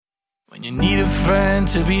When you need a friend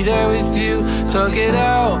to be there with you, talk it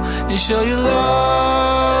out and show your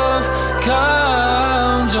love.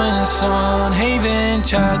 Come join us on Haven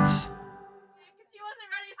Chats. 3,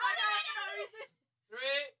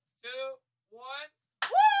 2, 1.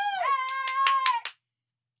 Woo!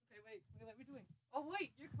 Okay, wait, what are we doing? Oh,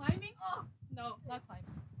 wait, you're climbing? Oh, no, not climbing.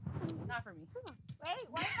 Not for me. Wait,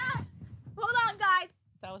 why not? Hold on, guys.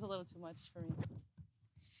 That was a little too much for me.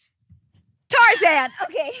 Tarzan.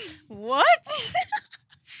 Okay. What?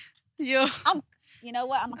 Yo. You know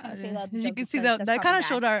what? I'm not gonna say that. You can see that kind of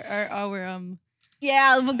showed our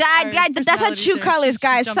Yeah, that's our true colors,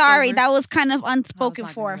 guys. Sorry, over. that was kind of unspoken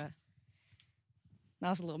for. That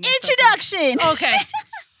was a little Introduction. Okay.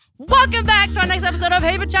 Welcome back to our next episode of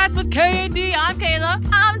Haven Chats with K&D. I'm Kayla.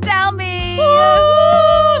 I'm Delmy.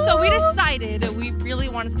 So we decided we really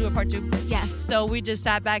wanted to do a part 2. Yes. So we just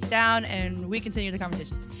sat back down and we continued the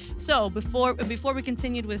conversation. So before we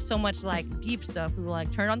continued with so much like deep stuff, we were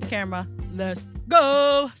like, turn on the camera, let's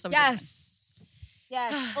go. Yes. So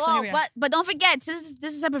Oh, but don't forget, this is a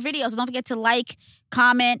separate video, so don't forget to like,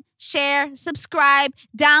 comment, share, subscribe,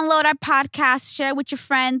 download our podcast, share with your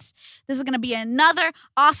friends. This is gonna be another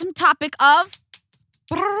awesome topic of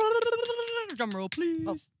drum roll, please.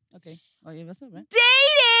 Oh, okay. Oh yeah, that's it, right?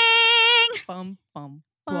 dating. Bum bum.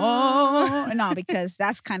 No, because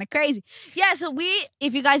that's kind of crazy. Yeah, so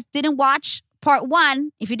if you guys didn't watch part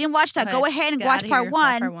 1, if you didn't watch that, go ahead and watch part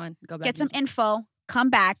 1. Go back get some info. Come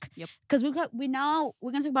back. Yep. Because we're gonna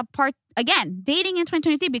talk about dating in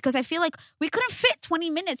 2023, because I feel like we couldn't fit 20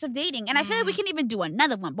 minutes of dating, and I feel like we can even do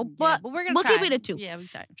another one. But we're gonna we'll try. keep it at 2. Yeah, we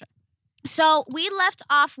try. So we left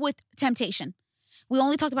off with temptation. We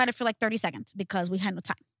only talked about it for like 30 seconds because we had no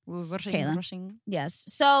time. We're rushing. Yes.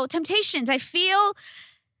 So temptations. I feel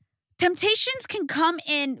temptations can come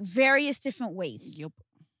in various different ways. Yep.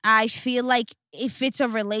 I feel like if it's a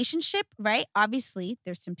relationship, right? Obviously,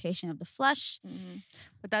 there's temptation of the flesh. Mm-hmm.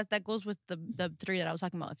 But that goes with the 3 that I was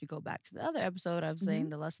talking about. If you go back to the other episode, I was saying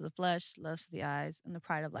the lust of the flesh, lust of the eyes, and the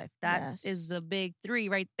pride of life. That is the big 3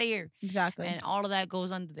 right there. Exactly. And all of that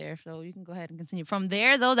goes under there. So you can go ahead and continue. From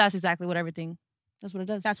there, though, that's exactly what everything, that's what it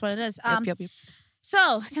does. That's what it is. Yep.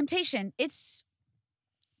 So, temptation. It's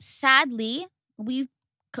sadly,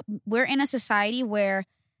 we're in a society where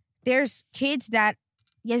there's kids that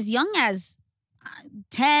as young as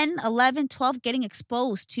 10, 11, 12 getting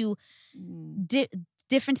exposed to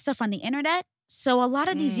different stuff on the internet. So a lot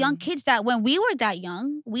of these young kids that when we were that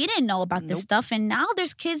young, we didn't know about this stuff. And now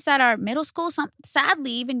there's kids that are middle school,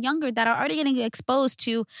 sadly even younger, that are already getting exposed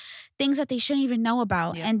to things that they shouldn't even know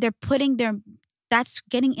about. Yeah. And they're putting that's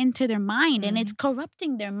getting into their mind and it's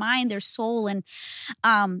corrupting their mind, their soul. And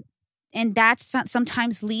that's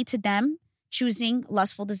sometimes lead to them choosing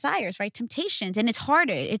lustful desires, right? Temptations. And it's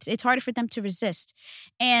harder. It's harder for them to resist.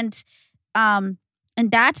 And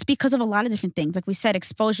that's because of a lot of different things. Like we said,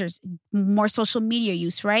 exposures, more social media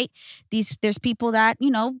use, right? There's people that,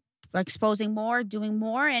 are exposing more, doing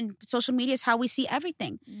more, and social media is how we see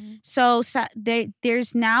everything. So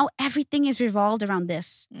there's now everything is revolved around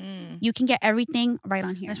this. You can get everything right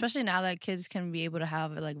on here. And especially now that kids can be able to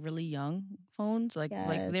have like really young phones, like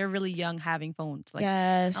they're really young having phones. Like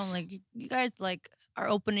I'm like, you guys like are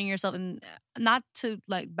opening yourself, and not to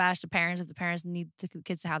like bash the parents. If the parents need the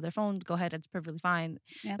kids to have their phone, go ahead, that's perfectly fine.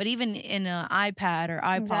 Yep. But even in an iPad or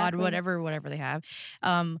iPod, whatever they have,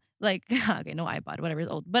 like okay, no iPod, whatever is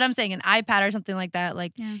old. But I'm saying an iPad or something like that,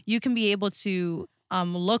 like you can be able to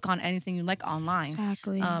look on anything you like online.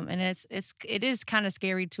 Exactly. And it is kind of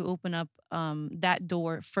scary to open up that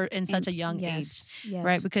door in such a young age,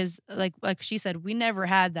 right? Because like she said, we never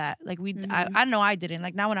had that. Like I know I didn't.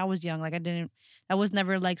 Like now when I was young, like that was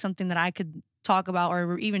never like something that I could talk about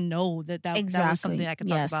or even know that was something I could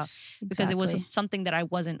talk about, because it was something that I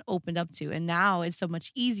wasn't opened up to. And now it's so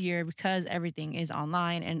much easier because everything is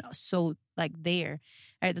online and so like there.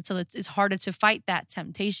 Right, so it's harder to fight that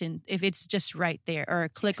temptation if it's just right there or a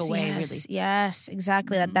click away. Really, yes,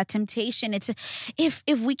 exactly. That temptation. It's if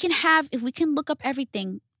we can look up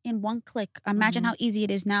everything in one click. Imagine how easy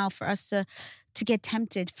it is now for us to get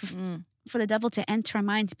tempted. For the devil to enter our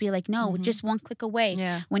mind to be like, no, just one click away.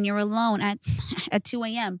 Yeah. When you're alone at 2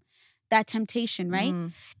 a.m., that temptation, right?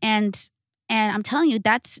 And I'm telling you,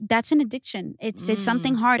 that's an addiction. It's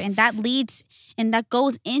something hard, and that leads and that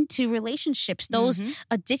goes into relationships. Those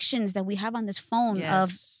addictions that we have on this phone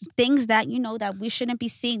of things that that we shouldn't be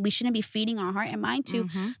seeing, we shouldn't be feeding our heart and mind to.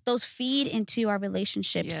 Those feed into our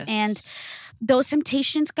relationships, and those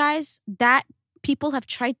temptations, guys. That people have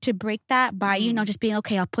tried to break that by just being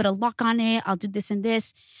okay. I'll put a lock on it. I'll do this and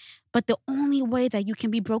this. But the only way that you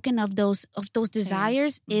can be broken of those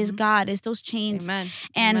desires is God, is those chains. Amen.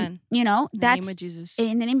 And Amen. you know, that's in the name of Jesus.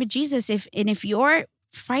 In the name of Jesus. If you're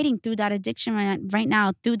fighting through that addiction right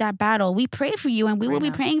now, through that battle, we pray for you, and we will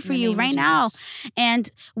be praying for you right now. And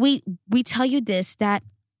we tell you this, that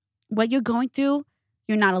what you're going through,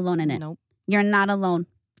 you're not alone in it. Nope. You're not alone.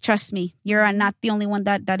 Trust me, you're not the only one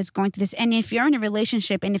that is going through this. And if you're in a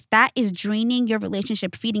relationship, and if that is draining your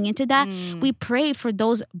relationship, feeding into that, we pray for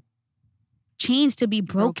those chains to be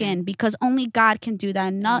broken, because only God can do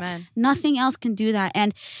that. Nothing else can do that.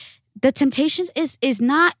 And the temptations is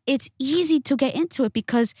not, it's easy to get into it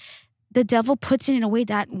because the devil puts it in a way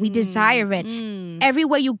that we desire it.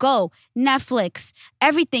 Everywhere you go, Netflix,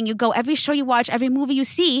 everything you go, every show you watch, every movie you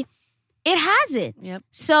see, it has it. Yep.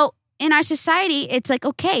 So in our society, it's like,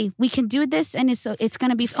 okay, we can do this, and it's going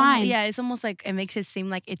to be fine. It's almost like it makes it seem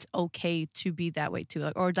like it's okay to be that way too,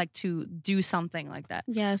 like, or like to do something like that.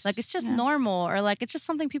 Yes, like it's just normal, or like it's just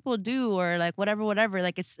something people do, or like whatever.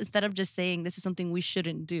 Like it's, instead of just saying this is something we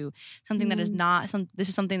shouldn't do, something that is not this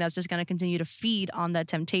is something that's just going to continue to feed on that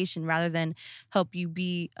temptation rather than help you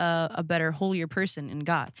be a better, holier person in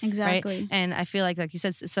God. Exactly. Right? And I feel like you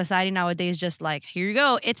said, society nowadays just like, here you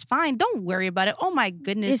go, it's fine, don't worry about it. Oh my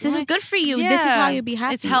goodness, this is good for you. Yeah. This is how you be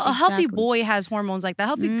happy. It's a healthy boy has hormones like that. A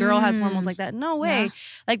healthy girl has hormones like that. No way. Yeah.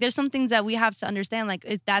 Like there's some things that we have to understand. Like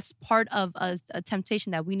that's part of a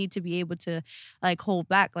temptation that we need to be able to like hold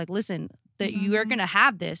back. Like listen, that you are gonna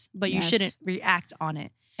have this, but you shouldn't react on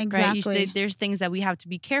it. Exactly. Right? There's things that we have to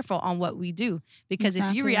be careful on what we do, because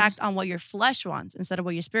if you react on what your flesh wants instead of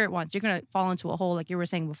what your spirit wants, you're gonna fall into a hole, like you were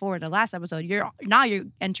saying before in the last episode. You're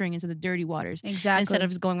entering into the dirty waters, instead of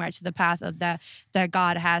just going right to the path of that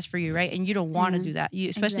God has for you, right? And you don't want to do that.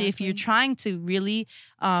 Especially if you're trying to really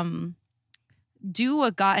do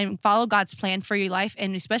what God and follow God's plan for your life,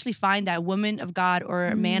 and especially find that woman of God or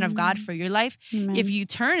a man of God for your life. Amen. If you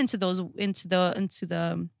turn into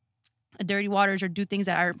the dirty waters or do things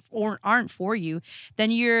that are or aren't for you,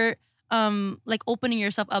 then you're like opening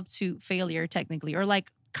yourself up to failure technically, or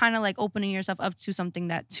like kind of like opening yourself up to something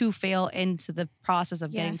that to fail into the process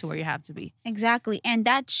of getting to where you have to be. Exactly. And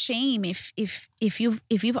that shame, if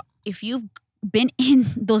you've been in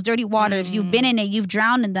those dirty waters, you've been in it, you've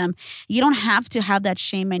drowned in them, you don't have to have that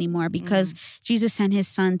shame anymore, because Jesus sent his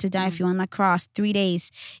son to die for you on that cross 3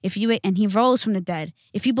 days. And he rose from the dead.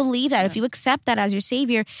 If you believe that, if you accept that as your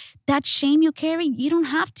savior, that shame you carry, you don't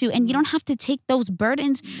have to. And you don't have to take those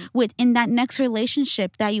burdens in that next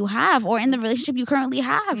relationship that you have, or in the relationship you currently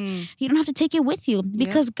have. You don't have to take it with you,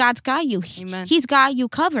 because God's got you. Amen. He's got you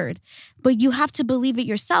covered. But you have to believe it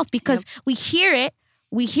yourself, because we hear it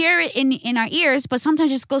in our ears, but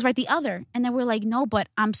sometimes it just goes right the other. And then we're like, no, but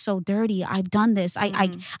I'm so dirty. I've done this.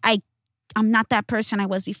 I'm not that person I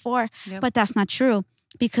was before. But that's not true,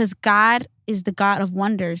 because God is the God of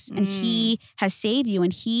wonders, and he has saved you,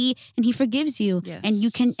 and he forgives you. Yes. And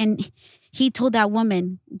you can, and he told that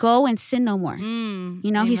woman, go and sin no more.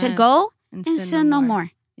 You know, he said, go and sin no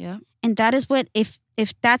more. Yeah. And that is what, if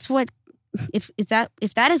that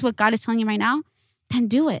is what God is telling you right now, then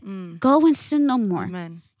do it. Go and sin no more.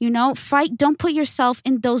 Amen. You know, fight. Don't put yourself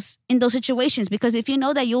in those situations, because if you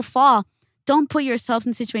know that you'll fall, don't put yourselves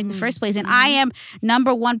in the situation in the first place. And I am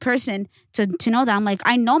number one person to know that. I'm like,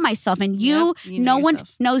 I know myself, and no one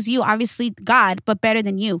knows you, obviously God, but better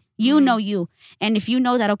than you. You know you. And if you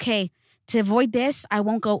know that, okay, to avoid this, I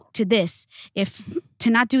won't go to this. If to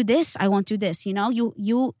not do this, I won't do this. You know,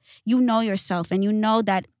 you know yourself, and you know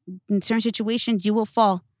that in certain situations you will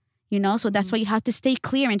fall. You know, so that's why you have to stay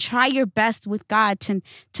clear and try your best with God to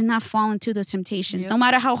not fall into those temptations. No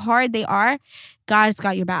matter how hard they are, God's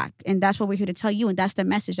got your back. And that's what we're here to tell you. And that's the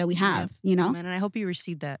message that we have, you know? Amen. And I hope you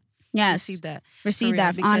receive that. Yes. Receive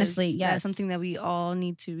that, honestly. Yes. That's something that we all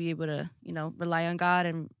need to be able to, you know, rely on God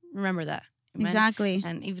and remember that. Amen? Exactly.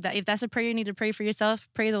 And if that's a prayer you need to pray for yourself,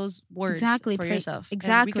 pray those words for yourself.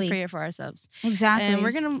 Exactly. And we can pray it for ourselves. Exactly. And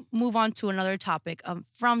we're going to move on to another topic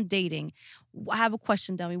from dating. I have a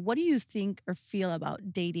question, Demi. What do you think or feel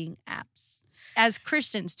about dating apps? As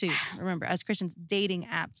Christians too. Remember, as Christians, dating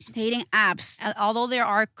apps. Dating apps. Although there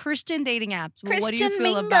are Christian dating apps. Christian what do you feel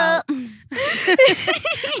mingle. about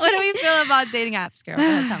what do we feel about dating apps, girl? Go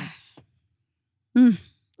ahead, tell me.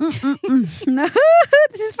 No,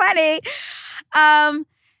 this is funny.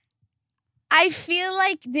 I feel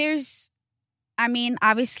like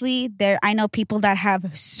obviously I know people that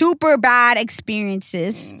have super bad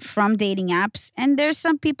experiences from dating apps. And there's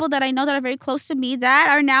some people that I know that are very close to me that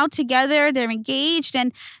are now together, they're engaged,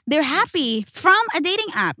 and they're happy from a dating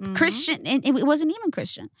app. Christian, and it wasn't even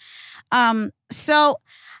Christian. So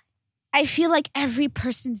I feel like every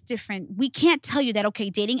person's different. We can't tell you that, okay,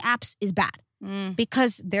 dating apps is bad.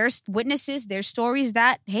 Because there's witnesses, there's stories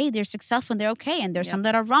that, hey, they're successful and they're okay, and there's some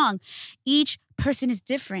that are wrong. Each person is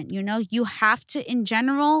different, you know? You have to, in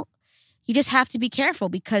general, you just have to be careful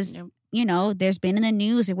because, you know, there's been in the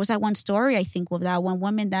news, there was that one story, I think, with that one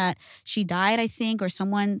woman that she died, I think, or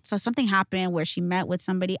something happened where she met with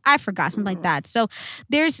somebody. I forgot, something like that. So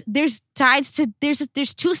there's sides to,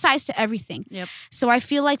 there's two sides to everything. So I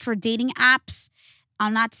feel like for dating apps,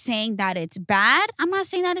 I'm not saying that it's bad. I'm not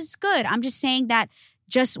saying that it's good. I'm just saying that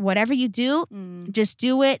just whatever you do, just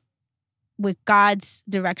do it with God's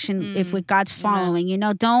direction, if with God's following. You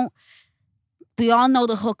know, we all know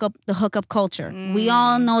the hookup culture. We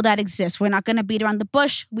all know that exists. We're not going to beat around the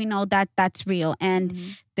bush. We know that that's real.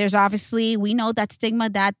 And there's obviously, we know that stigma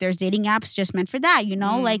that there's dating apps just meant for that, you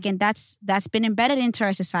know, like, and that's been embedded into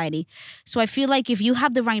our society. So I feel like if you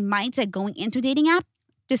have the right mindset going into a dating app,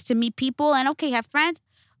 just to meet people and, okay, have friends,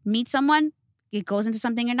 meet someone, it goes into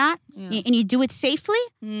something or not, and you do it safely,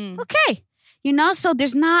 okay. You know, so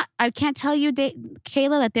I can't tell you,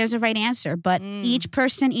 Kayla, that there's a right answer, but each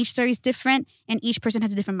person, each story is different, and each person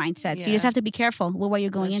has a different mindset. So you just have to be careful with what you're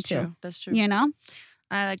going into. True. That's true. You know?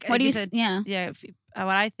 What do you said?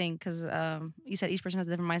 What I think, because you said each person has a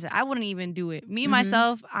different mindset. I wouldn't even do it. Me,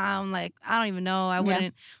 myself, I'm like, I don't even know. I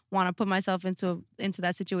wouldn't want to put myself into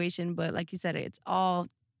that situation. But like you said, it's all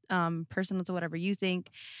personal to whatever you think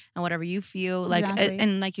and whatever you feel. Like,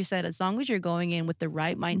 and like you said, as long as you're going in with the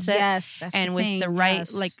right mindset, that's and the with thing. the right,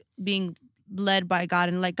 like being led by God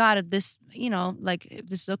and like, God, if this, you know, like if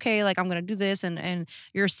this is okay, like I'm gonna do this, and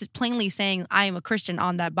you're plainly saying I am a Christian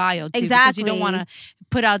on that bio too, because you don't want to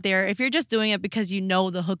put out there, if you're just doing it because you know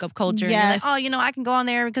the hookup culture, and you're like, oh, you know, I can go on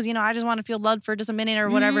there because, you know, I just want to feel loved for just a minute or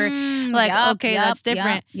whatever, that's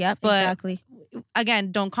different. But exactly.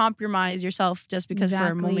 Again, don't compromise yourself just because for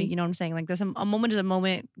a moment, you know what I'm saying? Like, there's a moment is a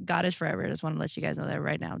moment. God is forever. I just want to let you guys know that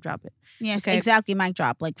right now. Drop it. Yes, exactly. Mic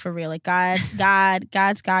drop. Like, for real. Like,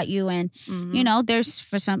 God's got you. And, you know, there's,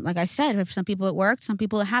 for some, like I said, for some people it worked, some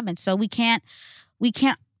people it haven't. So we can't,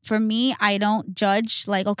 for me, I don't judge,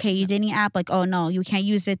 like, okay, you're dating an app, like, oh no, you can't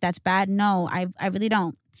use it, that's bad. No, I really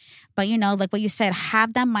don't. But, you know, like what you said,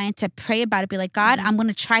 have that mind to pray about it. Be like, God, I'm going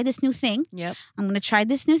to try this new thing. I'm going to try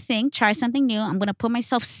this new thing, try something new. I'm going to put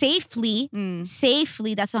myself safely,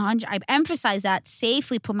 that's 100. I've emphasized that,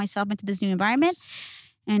 safely put myself into this new environment.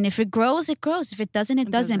 And if it grows, it grows. If it doesn't, it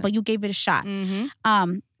doesn't. But you gave it a shot.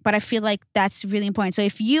 But I feel like that's really important. So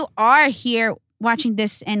if you are here watching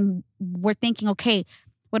this and we're thinking, okay,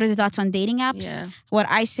 what are the thoughts on dating apps? What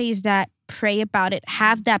I say is that pray about it.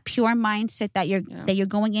 Have that pure mindset that you're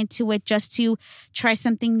going into it just to try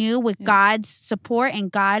something new with God's support and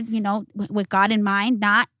God, you know, with God in mind,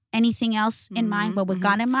 not anything else in mind, but with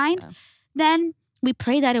God in mind. Then we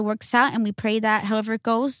pray that it works out, and we pray that however it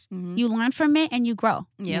goes, you learn from it and you grow.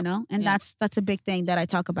 You know, and that's a big thing that I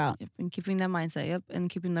talk about. And keeping that mindset. And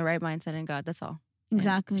keeping the right mindset in God. That's all.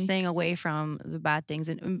 Exactly. And staying away from the bad things.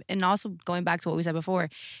 And also going back to what we said before,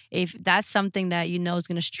 if that's something that you know is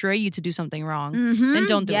going to stray you to do something wrong, then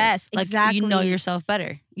don't do it. Like, exactly. You know yourself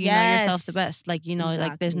better. You know yourself the best. Like, you know,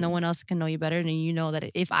 like there's no one else that can know you better. And you know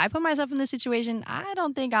that if I put myself in this situation, I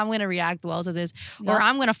don't think I'm going to react well to this. Or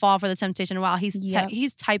I'm going to fall for the temptation. Wow,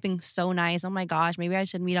 he's typing so nice. Oh my gosh, maybe I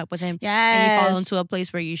should meet up with him. And you fall into a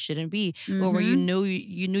place where you shouldn't be. Or where you knew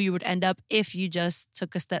you would end up if you just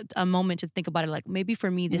took a moment to think about it. Like, maybe for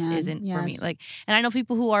me, this isn't for me. Like, and I know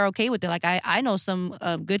people who are okay with it. Like, I know some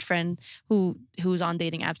good friend who's on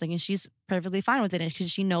dating apps, like, and she's perfectly fine with it because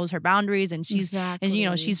she knows her boundaries, and she's and you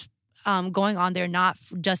know she's going on there not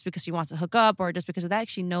just because she wants to hook up or just because of that.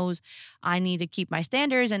 She knows I need to keep my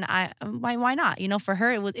standards, and why not? You know, for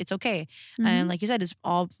her it's okay. And like you said, it's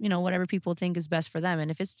all, you know, whatever people think is best for them. And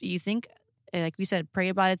if you think, like we said, pray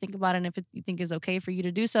about it, think about it, and if you think it's okay for you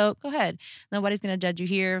to do so, go ahead. Nobody's gonna judge you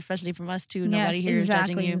here, especially from us too. Nobody here is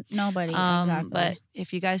judging you. Nobody. But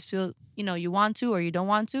if you guys feel, you know, you want to or you don't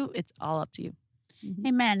want to, it's all up to you.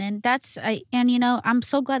 Amen. And you know, I'm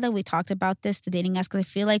so glad that we talked about this, the dating apps, because I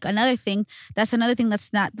feel like that's another thing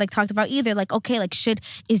that's not like talked about either. Like, okay, like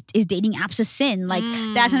is dating apps a sin? Like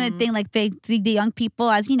that's another thing. Like the young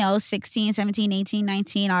people, as you know, 16, 17, 18,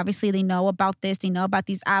 19, obviously they know about this. They know about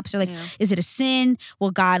these apps. They're like, is it a sin?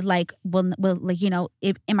 Will God will like, you know,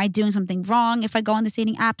 am I doing something wrong if I go on this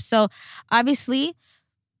dating app? So obviously,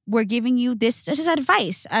 we're giving you this just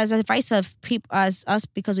as advice of people, as us,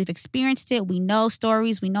 because we've experienced it. We know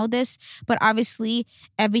stories. We know this. But obviously,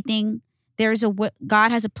 everything,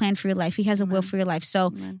 God has a plan for your life. He has a will for your life.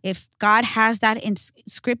 So if God has that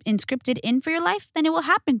scripted in for your life, then it will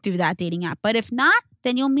happen through that dating app. But if not,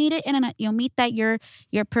 then you'll meet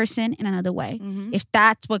your person in another way. If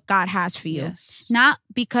that's what God has for you. Yes. Not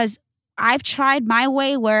because I've tried my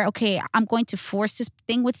way where, okay, I'm going to force this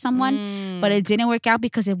thing with someone, but it didn't work out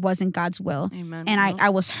because it wasn't God's will. Amen. And I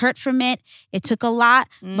was hurt from it. It took a lot,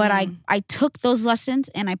 but I took those lessons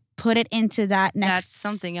and I put it into that next. That's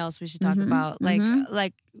something else we should talk about.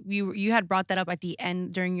 Like you had brought that up at the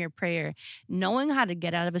end during your prayer, knowing how to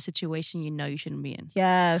get out of a situation you shouldn't be in.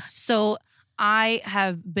 Yes. So I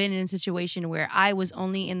have been in a situation where I was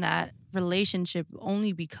only in that relationship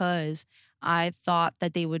only because I thought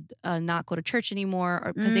that they would not go to church anymore,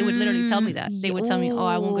 or because they would literally tell me that. They would tell me, "Oh,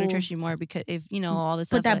 I won't go to church anymore because if all this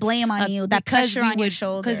stuff." Put that blame on you, that pressure on your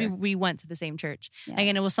shoulder. Because we went to the same church,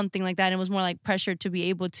 and it was something like that. And it was more like pressure to be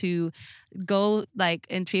able to go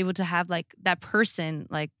and to be able to have that person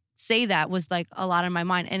say that was a lot in my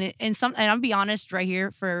mind. And I'll be honest right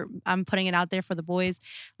here, I'm putting it out there for the boys,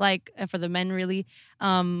 and for the men really.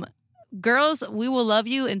 Girls, we will love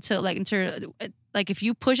you until if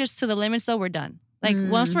you push us to the limits, though, we're done.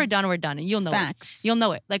 Once we're done, and you'll know Facts. it. You'll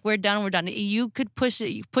know it. We're done. You could push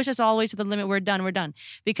us all the way to the limit. We're done.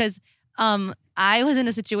 Because I was in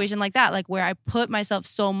a situation like that, where I put myself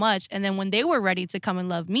so much, and then when they were ready to come and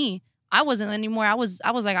love me, I wasn't anymore. I was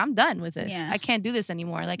like, I'm done with this. Yeah. I can't do this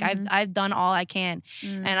anymore. I've done all I can.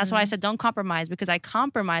 And that's why I said don't compromise, because I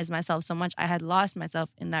compromised myself so much. I had lost myself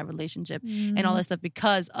in that relationship and all this stuff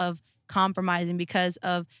because of compromising, because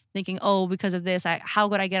of thinking, oh, because of this, how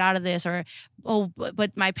could I get out of this? Or, oh,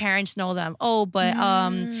 but my parents know them. Oh, but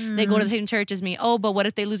they go to the same church as me. Oh, but what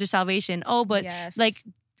if they lose their salvation? Oh, but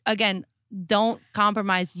again, don't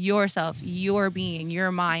compromise yourself, your being,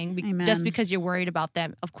 your mind, just because you're worried about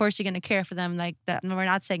them. Of course, you're going to care for them like that. We're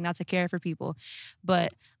not saying not to care for people,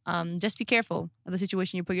 but just be careful of the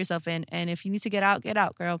situation you put yourself in. And if you need to get out,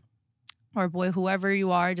 girl. Or boy, whoever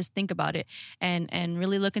you are, just think about it and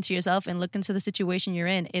really look into yourself and look into the situation you're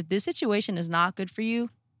in. If this situation is not good for you,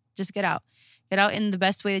 just get out. Get out in the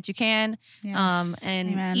best way that you can. Yes.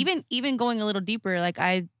 And even going a little deeper,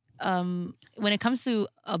 when it comes to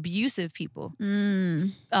abusive people,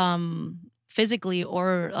 physically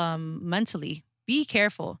or mentally, be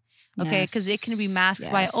careful. Okay, because it can be masked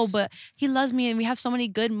by, oh, but he loves me and we have so many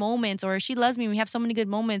good moments, or she loves me and we have so many good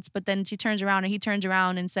moments, but then she turns around and he turns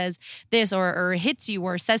around and says this or hits you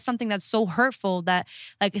or says something that's so hurtful that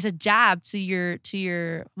it's a jab to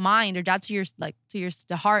your mind or jab to your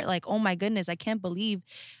the heart. Oh my goodness, I can't believe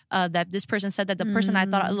that this person said that the person I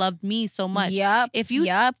thought loved me so much. If you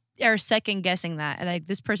are second guessing that,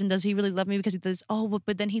 this person, does he really love me because he does? Oh,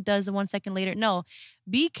 but then he does 1 second later. No,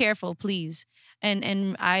 be careful, please.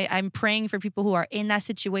 And I'm praying for people who are in that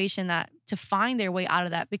situation to find their way out of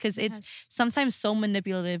that, because it's sometimes so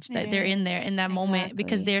manipulative that they're in there in that moment,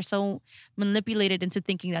 because they're so manipulated into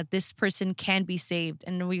thinking that this person can be saved.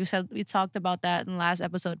 And we talked about that in the last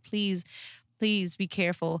episode. Please be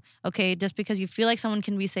careful, okay? Just because you feel like someone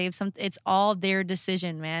can be saved, it's all their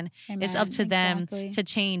decision, man. Amen. It's up to them to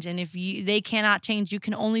change. And if they cannot change, you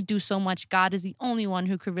can only do so much. God is the only one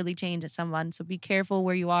who could really change someone. So be careful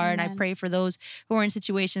where you are. Amen. And I pray for those who are in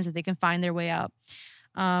situations that they can find their way out.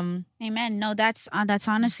 Amen. No, that's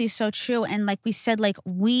honestly so true. And like we said,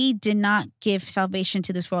 we did not give salvation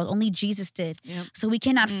to this world. Only Jesus did. Yep. So we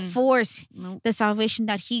cannot force the salvation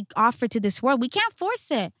that he offered to this world. We can't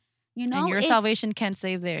force it. And your salvation can't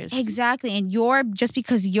save theirs. Exactly. And just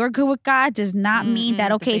because you're good with God does not mean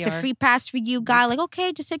that, okay, it's a free pass for you, God.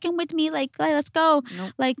 Okay, just stick in with me. Let's go.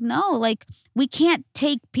 Nope. No, we can't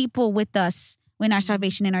take people with us in our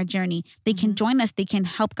salvation, in our journey. They can join us. They can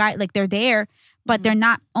help guide. They're there, but they're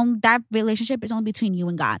not on. That relationship is only between you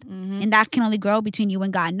and God. And that can only grow between you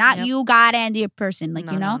and God, not you, God, and your person.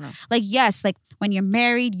 No. Yes, when you're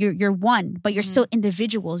married, you're one, but you're still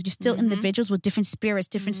individuals. You're still individuals with different spirits,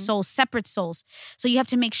 different souls, separate souls. So you have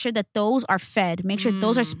to make sure that those are fed. Make sure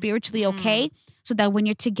those are spiritually okay, so that when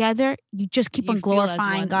you're together, you just keep on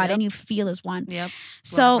glorifying God and you feel as one. Yep.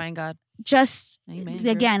 So God. Just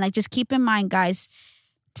again, just keep in mind, guys.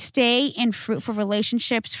 Stay in fruitful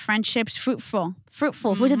relationships, friendships, fruitful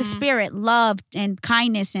fruit of the spirit, love and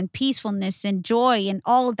kindness and peacefulness and joy and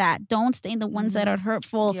all of that. Don't stay in the ones that are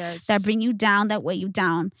hurtful, that bring you down, that weigh you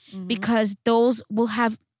down, because those will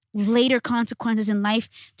have later consequences in life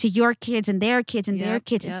to your kids and their kids and their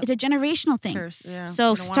kids. It's a generational thing. Curse, yeah.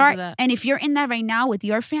 So start, and if you're in that right now with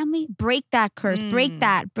your family, break that curse, break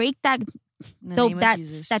that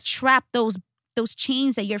trap, those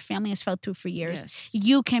chains that your family has felt through for years. Yes.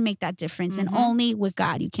 You can make that difference, and only with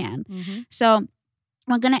God you can. So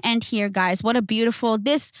we're going to end here, guys. What a beautiful,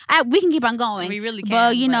 we can keep on going. We really can.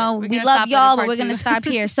 Well, we love y'all, but we're going to stop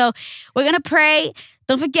here. So we're going to pray.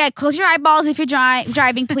 Don't forget, close your eyeballs if you're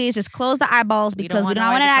driving, please. Just close the eyeballs because we don't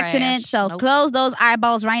want an accident. So close those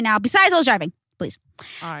eyeballs right now. Besides those driving, please.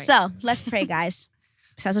 All right. So let's pray, guys.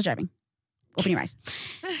 Besides those driving, open your eyes.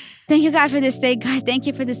 Thank you, God, for this day. God, thank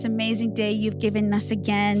you for this amazing day you've given us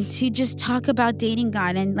again to just talk about dating,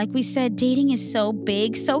 God. And like we said, dating is so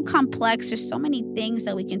big, so complex. There's so many things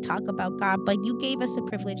that we can talk about, God. But you gave us a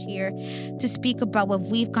privilege here to speak about what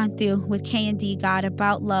we've gone through with K&D, God,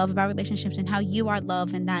 about love, about relationships, and how you are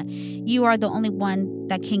love and that you are the only one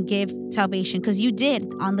that can give salvation because you did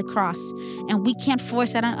on the cross. And we can't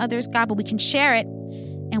force that on others, God, but we can share it.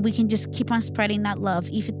 And we can just keep on spreading that love,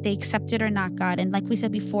 if they accept it or not, God. And like we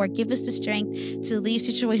said before, give us the strength to leave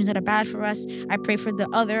situations that are bad for us. I pray for the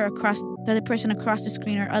other person across the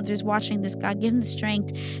screen or others watching this, God. Give them the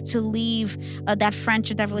strength to leave that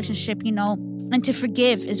friendship, that relationship, and to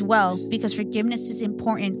forgive as well, because forgiveness is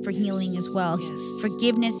important for healing as well. Yes.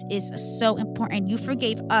 Forgiveness is so important. You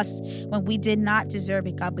forgave us when we did not deserve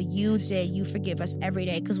it, God, but you did. You forgive us every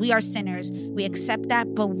day because we are sinners. We accept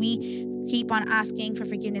that, but we keep on asking for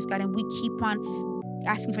forgiveness, God, and we keep on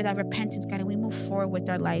asking for that repentance, God, and we move forward with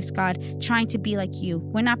our lives, God, trying to be like you.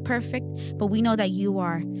 We're not perfect, but we know that you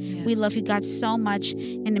are. Yes. We love you, God, so much.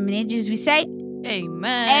 In the name of Jesus, we say,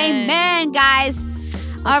 Amen. Amen, guys.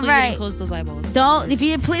 Hopefully all right. You didn't close those eyeballs. If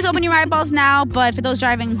you please open your eyeballs now, but for those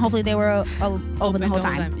driving, hopefully they were open the whole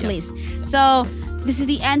time. Please. Yep. So this is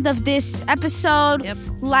the end of this episode. Yep.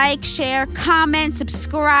 Like, share, comment,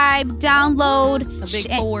 subscribe, download. The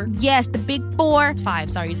big 4. Yes, the big 4. It's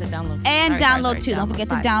 5. Sorry, you said download. And download too. Don't forget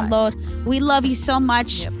to download. 5. We love you so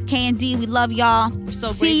much. Yep. K&D, we love y'all. We're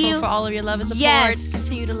so grateful for all of your love and support. Yes.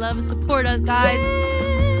 Continue to love and support us, guys.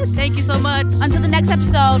 Yes. Thank you so much. Until the next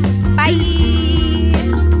episode. Bye.